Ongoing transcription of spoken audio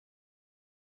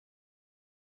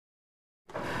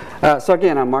So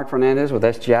again, I'm Mark Fernandez with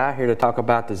SGI, here to talk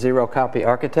about the zero-copy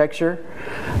architecture.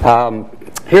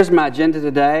 Here's my agenda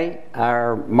today.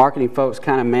 Our marketing folks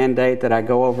kind of mandate that I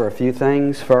go over a few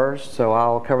things first, so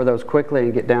I'll cover those quickly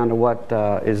and get down to what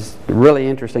is really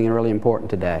interesting and really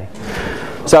important today.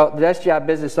 So the SGI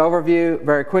business overview,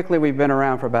 very quickly, we've been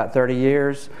around for about 30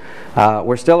 years.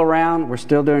 We're still around, we're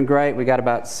still doing great. We got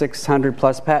about 600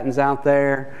 plus patents out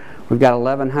there. We've got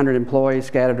 1,100 employees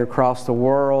scattered across the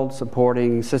world,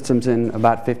 supporting systems in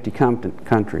about 50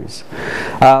 countries.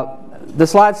 The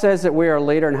slide says that we are a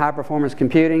leader in high-performance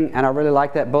computing, and I really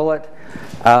like that bullet.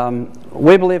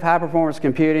 We believe high-performance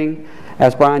computing,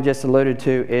 as Brian just alluded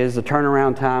to, is the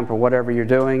turnaround time for whatever you're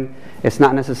doing. It's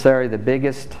not necessarily the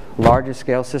biggest, largest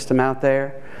scale system out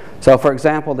there. So for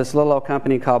example, this little old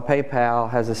company called PayPal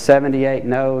has a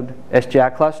 78-node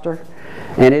SGI cluster,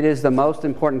 and it is the most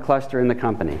important cluster in the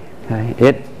company. Okay?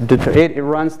 It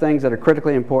runs things that are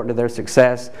critically important to their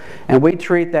success, and we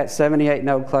treat that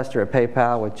 78-node cluster at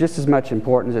PayPal with just as much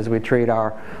importance as we treat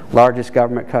our largest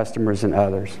government customers and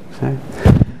others. Okay?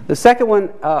 The second one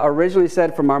originally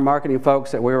said from our marketing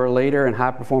folks that we were a leader in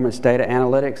high-performance data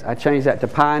analytics. I changed that to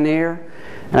pioneer.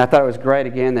 And I thought it was great,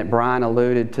 again, that Brian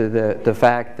alluded to the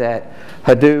fact that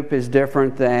Hadoop is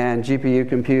different than GPU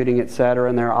computing, et cetera,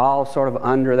 and they're all sort of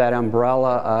under that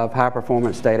umbrella of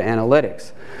high-performance data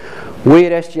analytics. We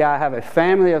at SGI have a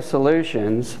family of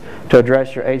solutions to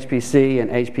address your HPC and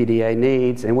HPDA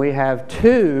needs, and we have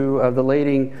two of the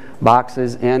leading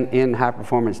boxes in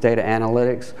high-performance data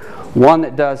analytics. One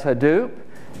that does Hadoop,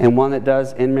 and one that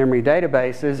does in-memory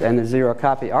databases and the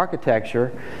zero-copy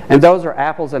architecture. And those are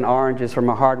apples and oranges from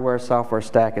a hardware, software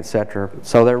stack, etc.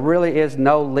 So there really is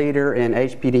no leader in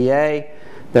HPDA.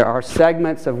 There are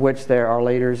segments of which there are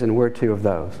leaders, and we're two of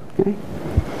those. Okay?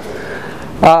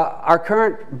 Our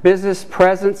current business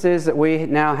presence is that we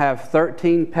now have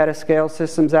 13 petascale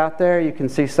systems out there. You can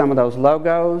see some of those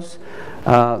logos.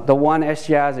 The one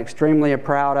SGI is extremely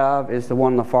proud of is the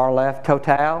one on the far left,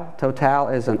 Total. Total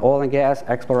is an oil and gas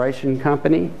exploration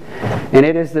company, and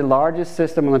it is the largest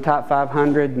system on the top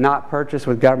 500 not purchased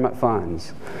with government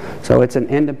funds. So it's an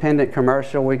independent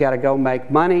commercial. We got to go make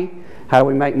money. How do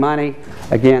we make money?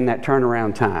 Again, that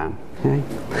turnaround time. Okay.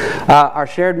 Our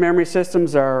shared memory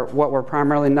systems are what we're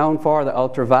primarily known for, the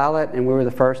ultraviolet, and we were the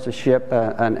first to ship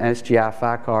an SGI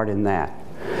PHY card in that.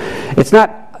 It's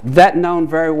not that known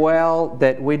very well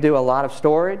that we do a lot of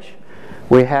storage.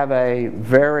 We have a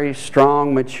very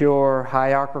strong, mature,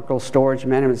 hierarchical storage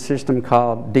management system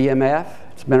called DMF.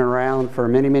 It's been around for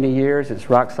many, many years. It's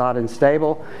rock solid and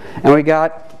stable. And we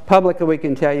got, publicly we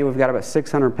can tell you, we've got about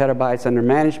 600 petabytes under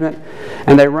management.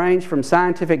 And they range from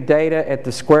scientific data at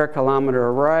the square kilometer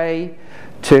array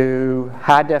to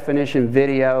high definition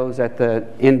videos at the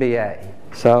NBA.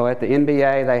 So at the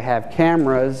NBA, they have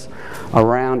cameras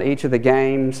around each of the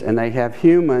games, and they have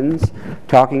humans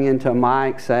talking into a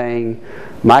mic saying,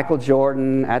 Michael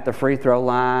Jordan at the free throw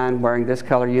line wearing this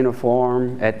color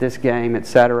uniform at this game,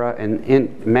 etc.,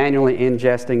 and manually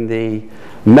ingesting the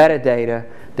metadata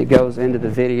that goes into the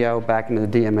video back into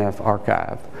the DMF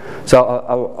archive. So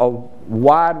a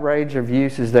wide range of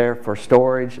uses there for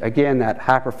storage. Again, that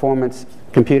high performance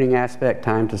computing aspect,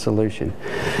 time to solution.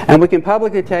 And we can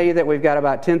publicly tell you that we've got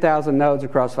about 10,000 nodes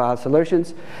across 5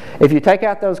 solutions. If you take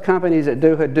out those companies that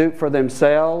do Hadoop for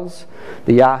themselves,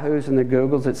 the Yahoos and the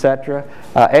Googles, etc.,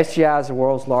 SGI is the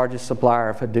world's largest supplier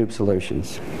of Hadoop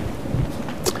solutions.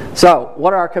 So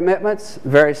what are our commitments?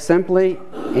 Very simply,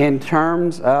 in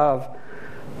terms of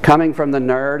coming from the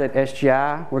nerd at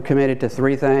SGI, we're committed to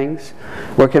 3 things.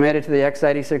 We're committed to the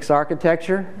x86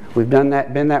 architecture. We've been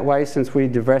that way since we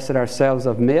divested ourselves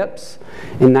of MIPS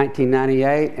in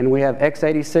 1998, and we have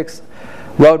x86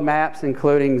 roadmaps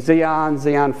including Xeon,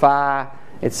 Xeon Phi,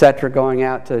 etc., going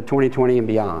out to 2020 and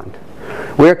beyond.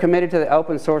 We're committed to the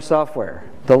open source software.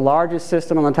 The largest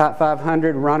system on the top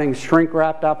 500 running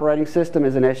shrink-wrapped operating system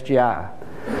is an SGI.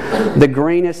 The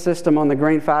greenest system on the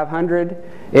Green 500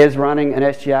 is running an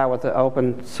SGI with an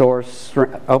open source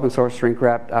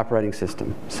shrink-wrapped operating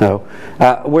system. So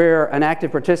we're an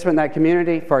active participant in that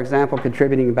community, for example,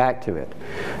 contributing back to it.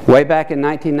 Way back in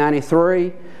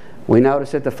 1993, we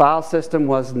noticed that the file system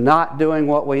was not doing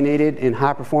what we needed in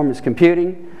high-performance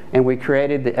computing, and we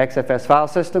created the XFS file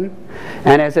system.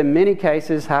 And as in many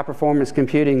cases, high-performance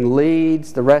computing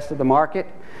leads the rest of the market.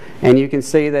 And you can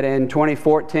see that in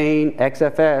 2014,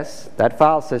 XFS, that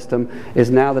file system, is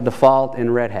now the default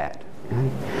in Red Hat.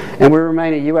 And we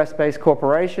remain a US-based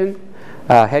corporation,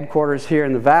 headquarters here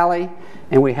in the Valley,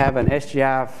 and we have an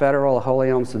SGI federal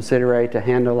wholly owned subsidiary to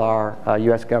handle our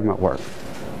US government work.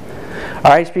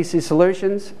 Our HPC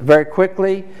solutions, very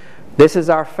quickly, this is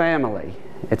our family.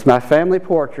 It's my family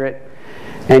portrait.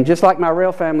 And just like my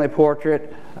real family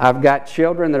portrait, I've got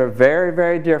children that are very,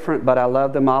 very different, but I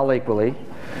love them all equally.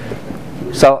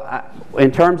 So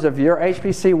in terms of your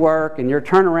HPC work and your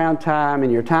turnaround time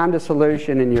and your time to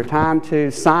solution and your time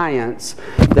to science,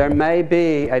 there may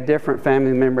be a different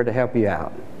family member to help you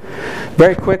out.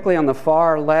 Very quickly, on the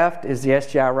far left is the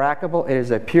SGI Rackable. It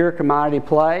is a pure commodity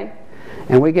play.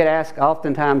 And we get asked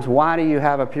oftentimes, why do you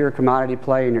have a pure commodity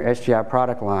play in your SGI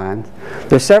product line?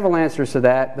 There's several answers to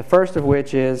that. The first of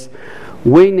which is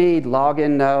we need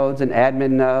login nodes and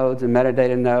admin nodes and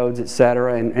metadata nodes,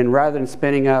 etc. And rather than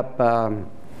spinning up a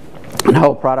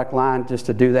whole product line just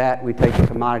to do that, we take the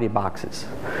commodity boxes.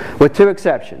 With two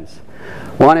exceptions.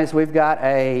 One is we've got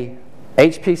a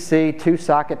HPC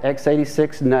 2-socket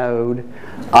x86 node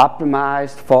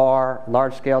optimized for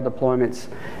large-scale deployments,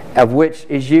 of which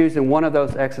is used in one of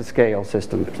those exascale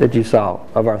systems that you saw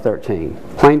of our 13.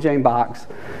 Plain Jane box.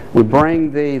 We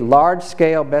bring the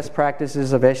large-scale best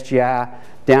practices of SGI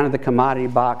down to the commodity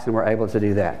box, and we're able to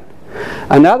do that.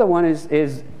 Another one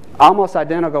is almost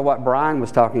identical to what Brian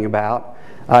was talking about.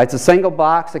 It's a single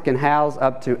box that can house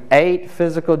up to 8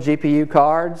 physical GPU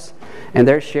cards, and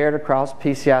they're shared across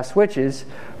PCI switches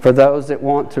for those that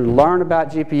want to learn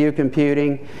about GPU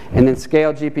computing and then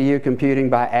scale GPU computing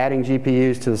by adding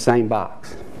GPUs to the same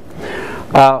box.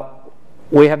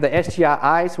 We have the SGI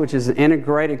ICE, which is an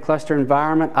integrated cluster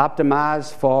environment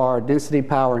optimized for density,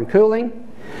 power, and cooling.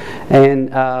 And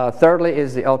thirdly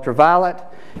is the ultraviolet.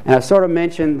 And I sort of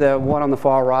mentioned the one on the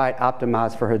far right,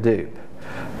 optimized for Hadoop.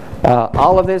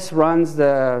 All of this runs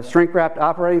the shrink-wrapped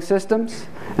operating systems,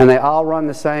 and they all run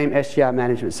the same SGI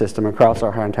management system across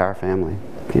our entire family.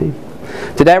 Okay.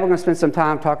 Today we're going to spend some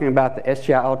time talking about the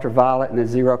SGI Ultraviolet and the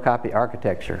zero-copy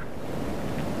architecture.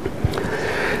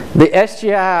 The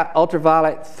SGI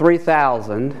Ultraviolet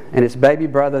 3000 and its baby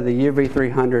brother, the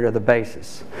UV300, are the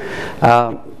basis.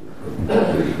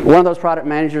 One of those product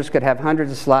managers could have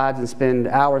hundreds of slides and spend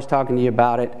hours talking to you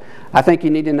about it. I think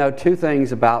you need to know two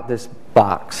things about this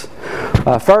box.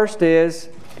 First is,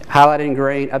 highlighted in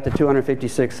green, up to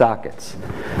 256 sockets.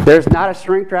 There's not a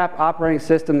shrink-wrap operating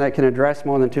system that can address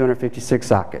more than 256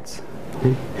 sockets.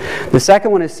 Okay. The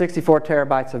second one is 64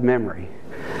 terabytes of memory.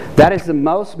 That is the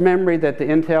most memory that the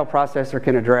Intel processor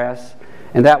can address,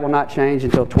 and that will not change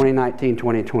until 2019,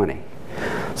 2020.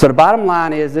 So the bottom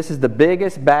line is this is the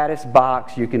biggest, baddest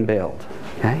box you can build.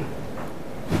 Okay?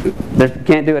 You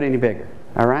can't do it any bigger.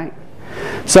 All right?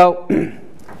 So,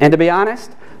 and to be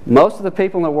honest, most of the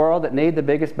people in the world that need the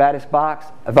biggest, baddest box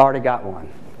have already got one.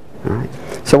 All right?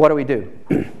 So what do we do?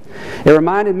 It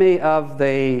reminded me of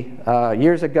the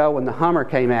years ago when the Hummer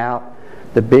came out,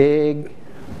 the big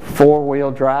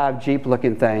four-wheel drive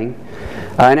Jeep-looking thing.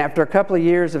 And after a couple of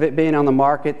years of it being on the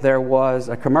market, there was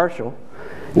a commercial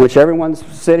in which everyone's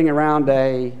sitting around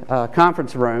a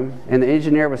conference room, and the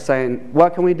engineer was saying,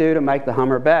 what can we do to make the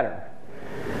Hummer better?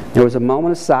 There was a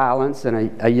moment of silence,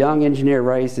 and a young engineer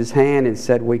raised his hand and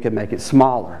said, we could make it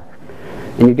smaller.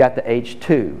 And you got the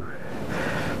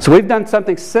H2. So we've done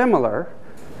something similar,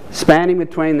 spanning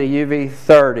between the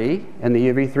UV30 and the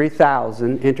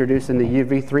UV3000, introducing the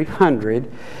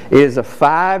UV300. It is a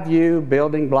 5U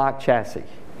building block chassis.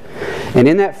 And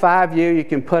in that 5U, you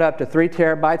can put up to 3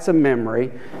 terabytes of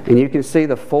memory, and you can see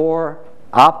the 4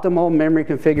 optimal memory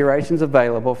configurations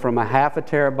available from a half a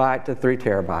terabyte to 3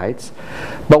 terabytes.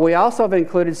 But we also have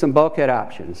included some bulkhead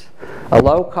options. A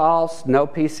low cost, no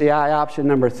PCI option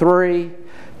number 3,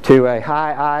 to a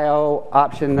high I/O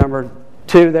option number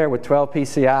 2 there with 12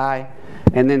 PCI,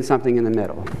 and then something in the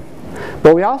middle.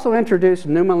 But we also introduced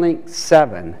NumaLink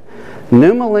 7.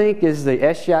 NumaLink is the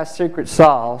SGI secret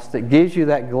sauce that gives you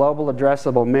that global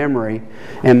addressable memory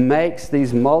and makes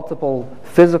these multiple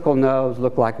physical nodes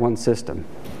look like one system.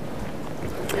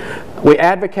 We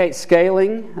advocate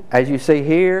scaling, as you see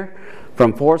here,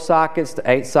 from 4 sockets to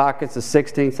 8 sockets to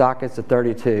 16 sockets to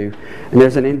 32. And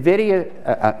there's an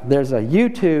there's a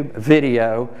YouTube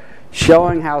video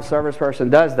showing how a service person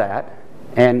does that,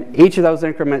 and each of those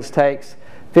increments takes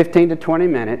 15 to 20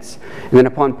 minutes, and then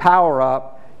upon power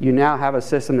up, you now have a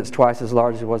system that's twice as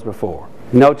large as it was before.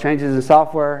 No changes in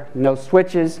software, no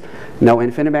switches, no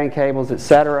InfiniBand cables,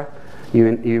 etc. You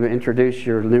introduce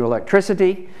your new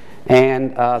electricity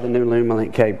and the new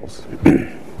NumaLink cables.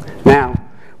 Now,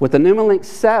 with the NumaLink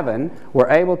 7, we're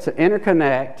able to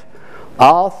interconnect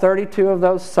all 32 of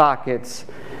those sockets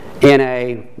in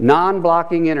a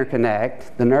non-blocking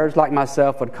interconnect. The nerds like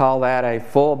myself would call that a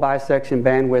full bisection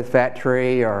bandwidth fat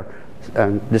tree, or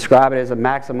describe it as a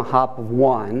maximum hop of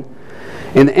 1.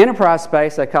 In the enterprise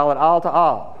space, they call it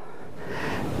all-to-all.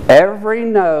 Every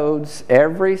nodes,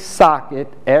 every socket,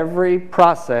 every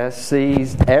process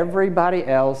sees everybody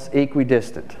else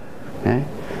equidistant. Okay?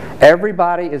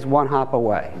 Everybody is one hop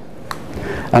away.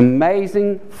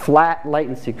 Amazing flat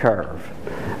latency curve.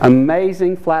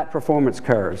 Amazing flat performance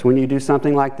curves when you do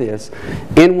something like this.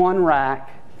 In one rack,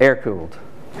 air-cooled.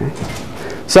 Okay?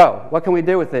 So, what can we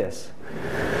do with this?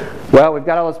 Well, we've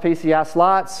got all those PCI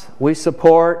slots. We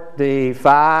support the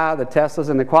Phi, the Teslas,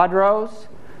 and the Quadros.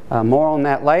 More on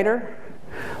that later.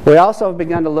 We also have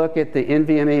begun to look at the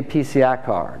NVMe PCI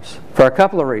cards for a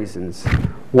couple of reasons.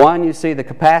 One, you see the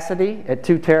capacity at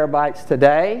 2 terabytes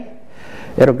today.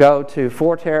 It'll go to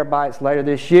 4 terabytes later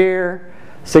this year,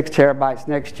 6 terabytes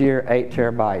next year, 8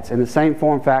 terabytes. In the same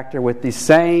form factor with the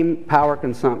same power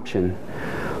consumption.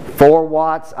 4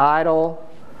 watts idle,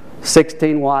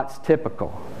 16 watts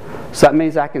typical. So that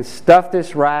means I can stuff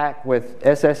this rack with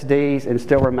SSDs and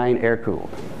still remain air-cooled.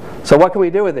 So what can we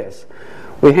do with this?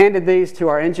 We handed these to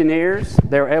our engineers.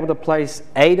 They were able to place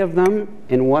 8 of them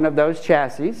in one of those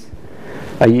chassis,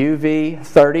 a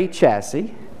UV30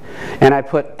 chassis. And I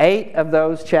put 8 of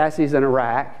those chassis in a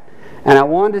rack. And I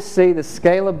wanted to see the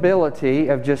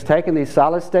scalability of just taking these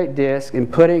solid-state disks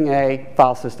and putting a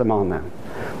file system on them.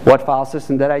 What file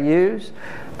system did I use?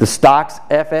 The stock's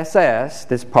FSS,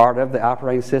 that's part of the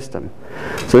operating system.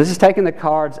 So this is taking the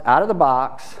cards out of the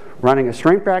box, running a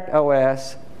shrink-wrapped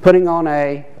OS, putting on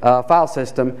a file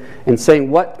system, and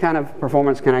seeing what kind of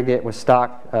performance can I get with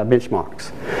stock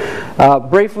benchmarks.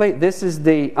 Briefly, this is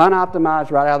the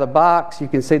unoptimized right out of the box. You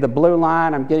can see the blue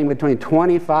line. I'm getting between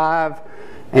 25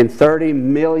 and 30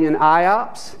 million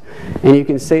IOPS. And you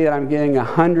can see that I'm getting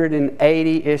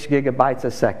 180-ish gigabytes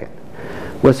a second.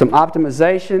 With some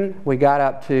optimization, we got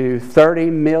up to 30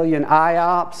 million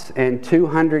IOPS and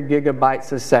 200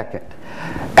 gigabytes a second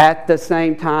at the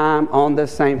same time on the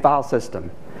same file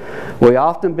system. We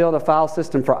often build a file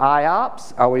system for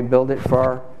IOPS, or we build it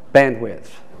for bandwidth.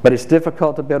 But it's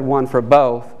difficult to build one for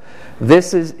both.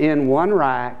 This is in one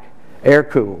rack,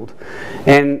 air-cooled.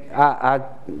 And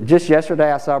just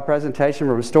yesterday I saw a presentation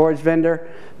from a storage vendor.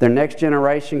 Their next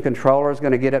generation controller is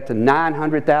going to get up to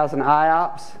 900,000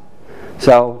 IOPS.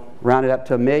 So round it up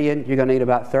to 1 million, you're going to need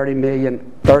about 30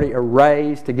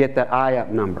 arrays to get that IOP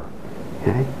number.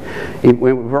 Okay?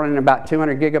 We're running about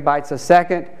 200 gigabytes a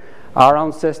second. Our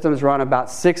own systems run about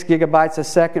 6 gigabytes a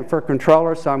second for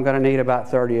controllers, so I'm going to need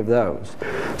about 30 of those.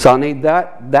 So I'll need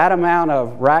that amount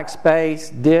of rack space,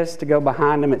 disks to go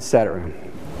behind them, etc.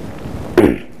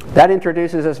 That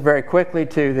introduces us very quickly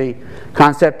to the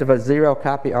concept of a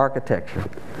zero-copy architecture.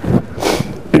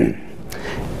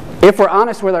 If we're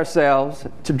honest with ourselves,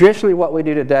 traditionally what we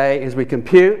do today is we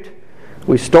compute,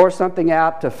 we store something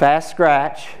out to fast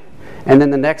scratch, and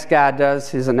then the next guy does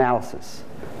his analysis.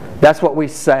 That's what we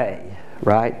say,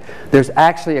 right? There's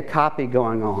actually a copy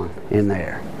going on in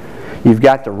there. You've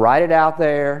got to write it out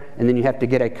there, and then you have to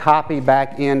get a copy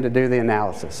back in to do the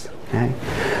analysis. Okay?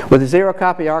 With a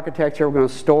zero-copy architecture, we're going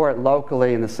to store it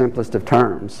locally in the simplest of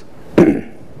terms.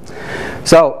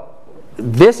 So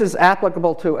this is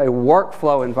applicable to a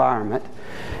workflow environment,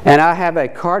 and I have a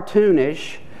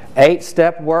cartoonish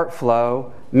 8-step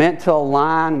workflow meant to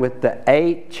align with the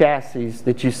 8 chassis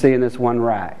that you see in this one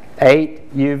rack.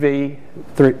 8 UV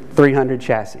 300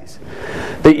 chassis.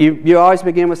 You always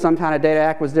begin with some kind of data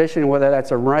acquisition, whether that's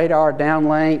a radar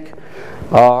downlink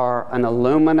or an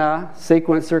Illumina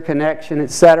sequencer connection,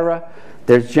 etc.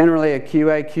 There's generally a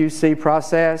QA/QC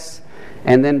process,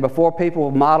 and then before people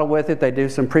model with it, they do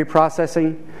some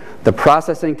pre-processing. The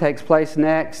processing takes place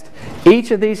next.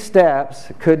 Each of these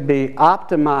steps could be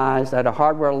optimized at a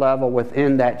hardware level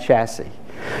within that chassis.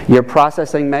 Your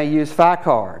processing may use Phi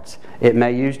cards. It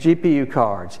may use GPU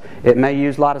cards. It may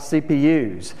use a lot of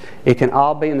CPUs. It can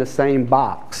all be in the same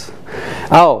box.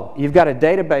 Oh, you've got a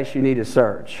database you need to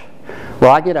search.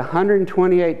 Well, I get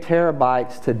 128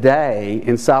 terabytes today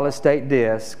in solid-state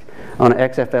disk on an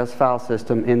XFS file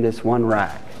system in this one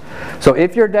rack. So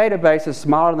if your database is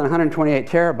smaller than 128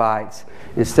 terabytes,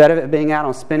 instead of it being out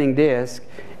on spinning disk,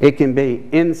 it can be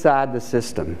inside the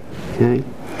system. Okay?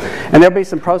 And there'll be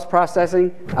some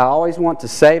post-processing. I always want to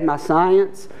save my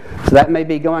science. So that may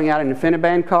be going out an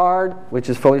InfiniBand card, which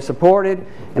is fully supported.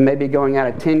 It may be going out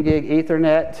a 10 gig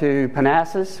Ethernet to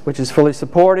Panasys, which is fully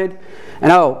supported.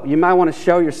 And oh, you might want to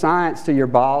show your science to your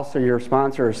boss or your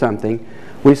sponsor or something.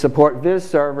 We support Viz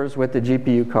servers with the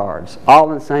GPU cards,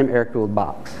 all in the same air-cooled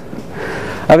box.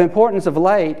 Of importance of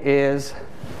late is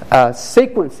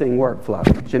sequencing workflow,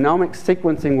 genomic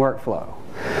sequencing workflow.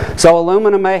 So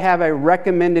Illumina may have a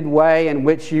recommended way in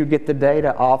which you get the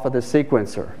data off of the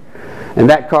sequencer. And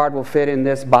that card will fit in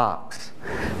this box.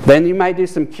 Then you may do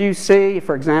some QC.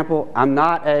 For example, I'm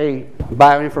not a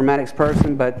bioinformatics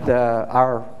person, but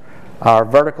our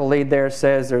vertical lead there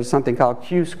says there's something called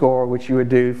Q-score, which you would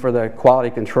do for the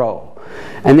quality control.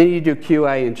 And then you do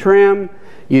QA and trim.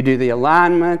 You do the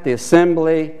alignment, the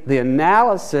assembly, the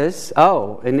analysis.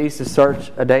 Oh, it needs to search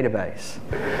a database.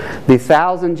 The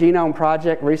 1,000 genome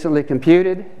project recently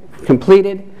completed.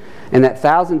 And that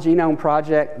 1,000 genome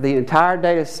project, the entire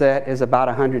data set is about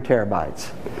 100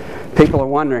 terabytes. People are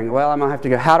wondering, well, I'm going to have to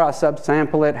go, how do I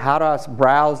subsample it? How do I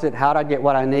browse it? How do I get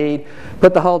what I need?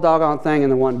 Put the whole doggone thing in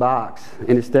the one box,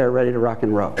 and it's there ready to rock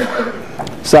and roll.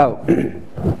 So,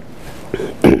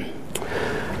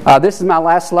 this is my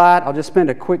last slide. I'll just spend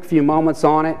a quick few moments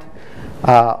on it.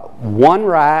 One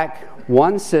rack,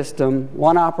 one system,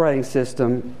 one operating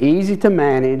system, easy to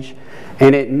manage,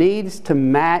 and it needs to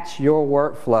match your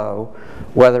workflow,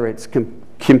 whether it's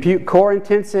compute core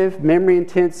intensive, memory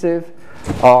intensive,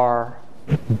 or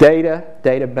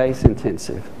database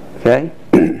intensive. Okay?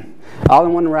 All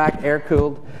in one rack, air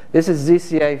cooled. This is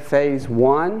ZCA phase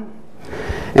 1.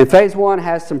 And phase 1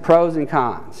 has some pros and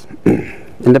cons.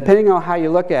 And depending on how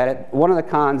you look at it, one of the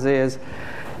cons is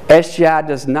SGI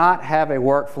does not have a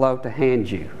workflow to hand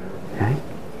you. Okay?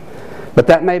 But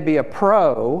that may be a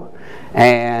pro,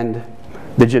 and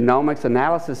the Genomics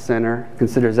Analysis Center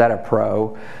considers that a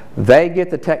pro. They get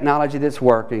the technology that's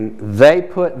working, they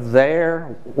put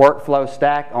their workflow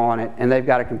stack on it, and they've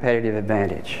got a competitive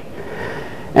advantage.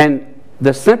 And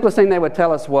the simplest thing they would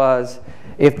tell us was,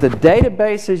 if the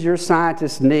databases your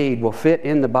scientists need will fit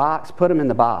in the box, put them in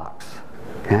the box.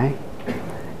 Okay?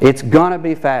 It's going to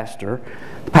be faster.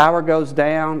 The power goes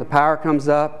down, the power comes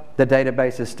up, the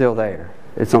database is still there.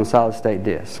 It's on solid state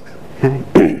disks.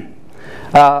 Okay?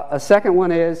 A second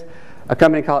one is a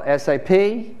company called SAP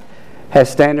has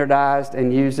standardized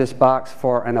and used this box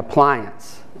for an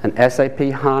appliance, an SAP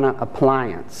HANA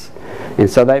appliance. And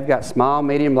so they've got small,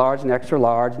 medium, large, and extra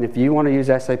large. And if you want to use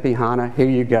SAP HANA, here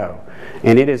you go.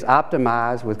 And it is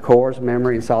optimized with cores,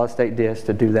 memory, and solid state disks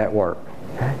to do that work.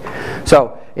 Okay?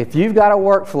 So if you've got a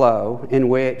workflow in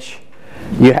which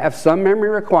you have some memory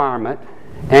requirement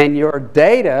and your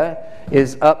data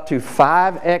is up to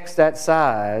 5x that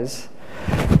size,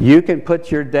 you can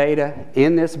put your data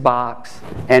in this box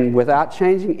and without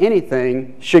changing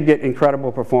anything should get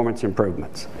incredible performance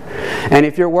improvements. And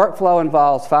if your workflow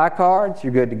involves PHY cards,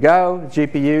 you're good to go.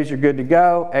 GPUs, you're good to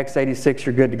go. x86,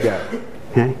 you're good to go.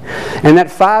 Okay? And that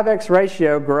 5x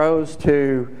ratio grows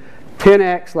to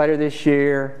 10x later this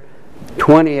year,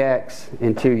 20x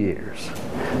in 2 years.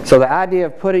 So the idea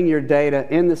of putting your data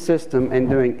in the system and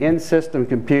doing in-system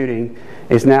computing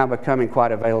is now becoming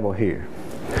quite available here.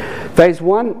 Phase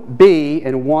 1B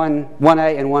and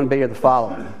 1A and 1B are the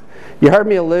following. You heard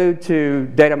me allude to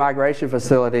Data Migration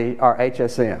Facility, or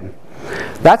HSM.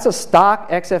 That's a stock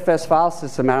XFS file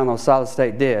system out on those solid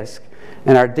state disks,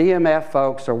 and our DMF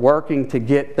folks are working to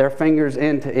get their fingers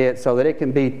into it so that it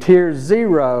can be tier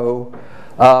 0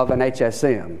 of an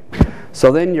HSM.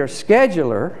 So then your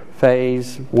scheduler,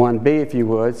 phase 1B if you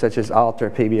would, such as Alter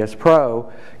PBS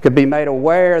Pro, could be made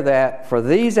aware that for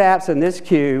these apps in this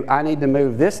queue, I need to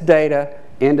move this data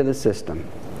into the system.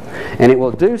 And it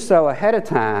will do so ahead of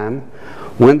time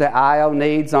when the I/O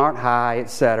needs aren't high,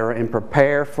 etc., and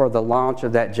prepare for the launch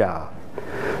of that job.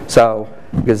 So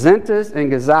Gazentas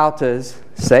and Gazaltas,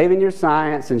 saving your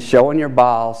science and showing your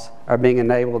boss, are being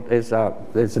enabled is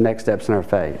the next steps in our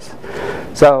phase.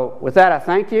 So with that, I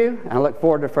thank you, and I look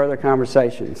forward to further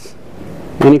conversations.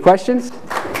 Any questions?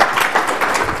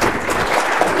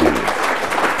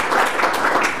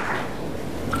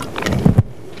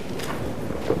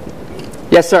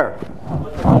 Yes, sir.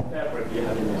 What type of fabric do you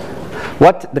have in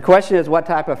there? The question is, what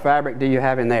type of fabric do you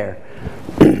have in there?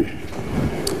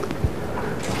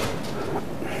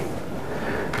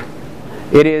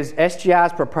 It is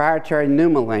SGI's proprietary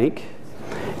NumaLink.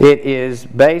 It is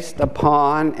based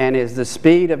upon and is the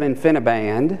speed of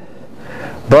InfiniBand,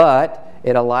 but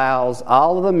it allows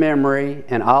all of the memory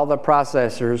and all the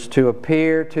processors to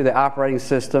appear to the operating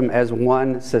system as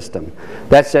one system.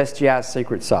 That's SGI's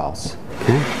secret sauce.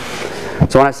 Okay?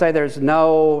 So when I say there's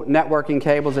no networking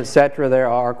cables, etc., there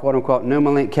are quote-unquote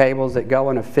NumaLink cables that go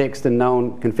in a fixed and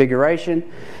known configuration,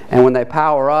 and when they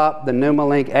power up, the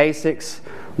NumaLink ASICs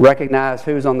recognize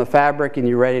who's on the fabric and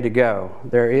you're ready to go.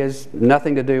 There is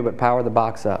nothing to do but power the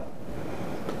box up.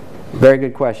 Very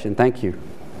good question. Thank you.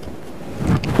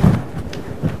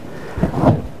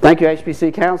 Thank you,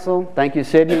 HPC Council. Thank you,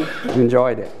 Sydney.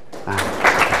 Enjoyed it.